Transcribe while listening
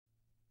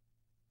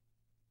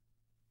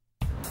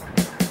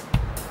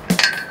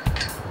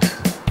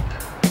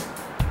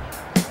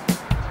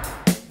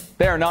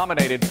They are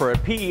nominated for a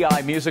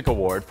PEI Music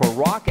Award for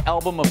Rock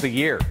Album of the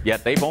Year,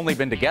 yet they've only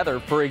been together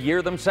for a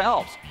year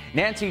themselves.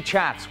 Nancy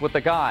chats with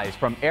the guys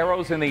from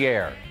Arrows in the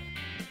Air.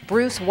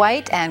 Bruce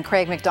White and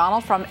Craig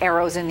McDonald from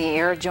Arrows in the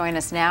Air join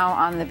us now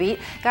on The Beat.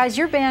 Guys,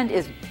 your band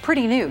is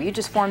pretty new. You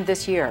just formed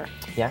this year.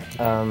 Yeah,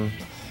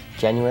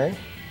 January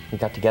we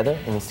got together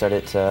and we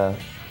started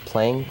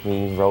playing.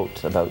 We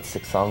wrote about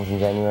 6 songs in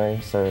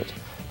January, started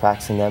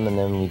practicing them, and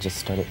then we just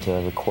started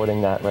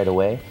recording that right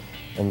away.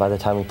 And by the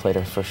time we played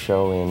our first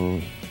show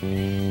in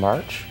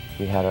March,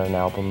 we had an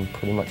album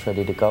pretty much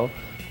ready to go.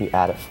 We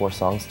added 4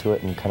 songs to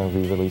it and kind of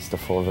re-released a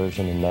full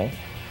version in May.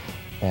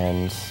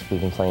 And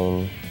we've been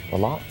playing a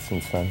lot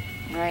since then.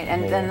 Right,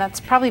 and that's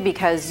probably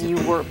because you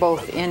were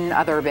both in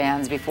other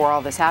bands before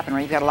all this happened,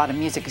 right? You've got a lot of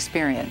music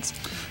experience.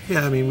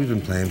 Yeah, I mean, we've been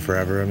playing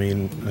forever. I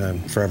mean,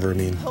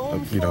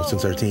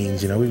 since our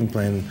teens, we've been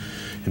playing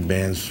in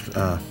bands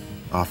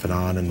off and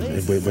on, and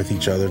with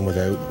each other and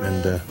without,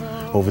 and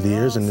over the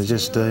years, and it's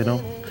just,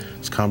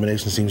 this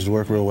combination seems to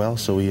work real well,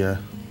 so we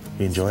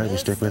enjoy it, we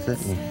stick with it,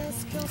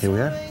 and here we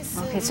are.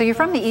 Okay, so you're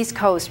from the East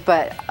Coast,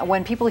 but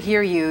when people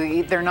hear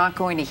you, they're not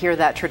going to hear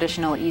that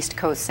traditional East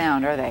Coast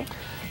sound, are they?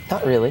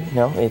 Not really,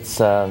 no. It's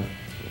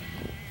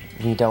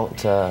we don't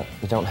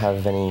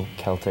have any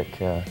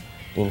Celtic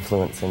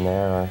influence in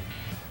there, or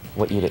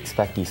what you'd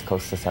expect East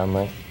Coast to sound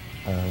like.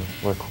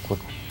 We're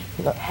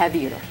not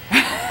heavier.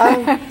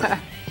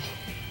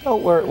 No,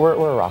 we're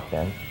a rock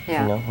band.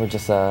 Yeah. We're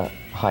just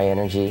high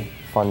energy,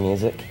 fun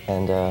music,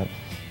 and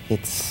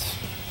it's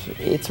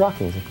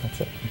rock music. That's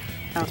it.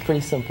 Okay. It's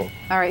pretty simple.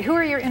 All right. Who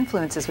are your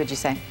influences, would you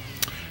say?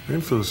 Our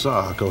influence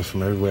goes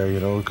from everywhere.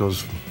 It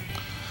goes.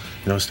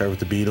 Start with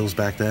the Beatles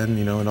back then,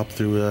 and up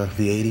through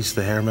the 80s,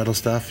 the hair metal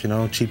stuff,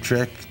 Cheap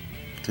Trick,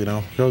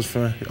 goes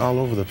from all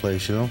over the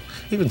place,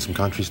 Even some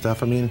country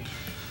stuff. I mean,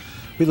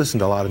 we listen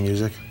to a lot of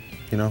music,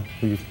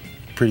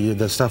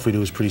 the stuff we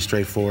do is pretty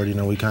straightforward,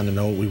 we kind of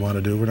know what we want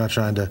to do. We're not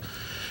trying to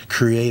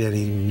create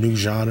any new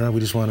genre. We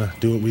just want to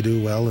do what we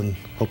do well and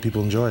hope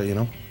people enjoy it,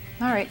 All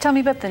right, tell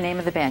me about the name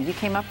of the band. You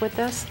came up with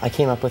this? I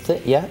came up with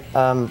it, yeah.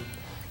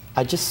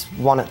 I just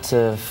wanted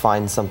to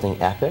find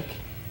something epic.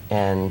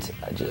 And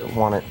I just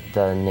wanted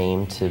the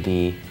name to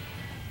be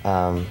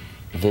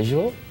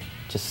visual,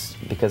 just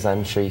because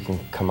I'm sure you can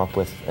come up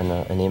with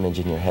an image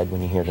in your head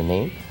when you hear the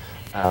name.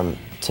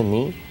 To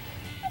me,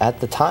 at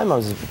the time,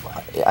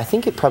 I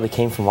think it probably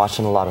came from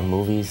watching a lot of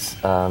movies,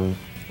 like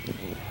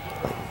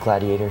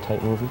gladiator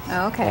type movies.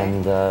 Oh, okay.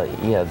 And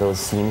yeah, those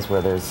scenes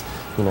where there's,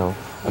 a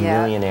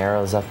million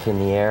arrows up in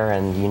the air,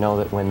 and you know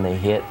that when they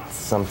hit,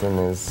 something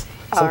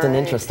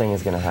interesting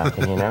is going to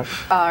happen,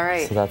 All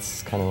right. So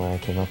that's kind of where I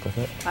came up with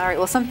it. All right.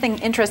 Well, something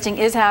interesting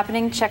is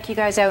happening. Check you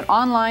guys out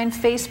online,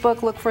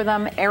 Facebook. Look for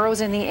them, Arrows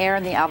in the Air,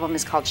 and the album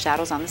is called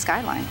Shadows on the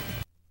Skyline.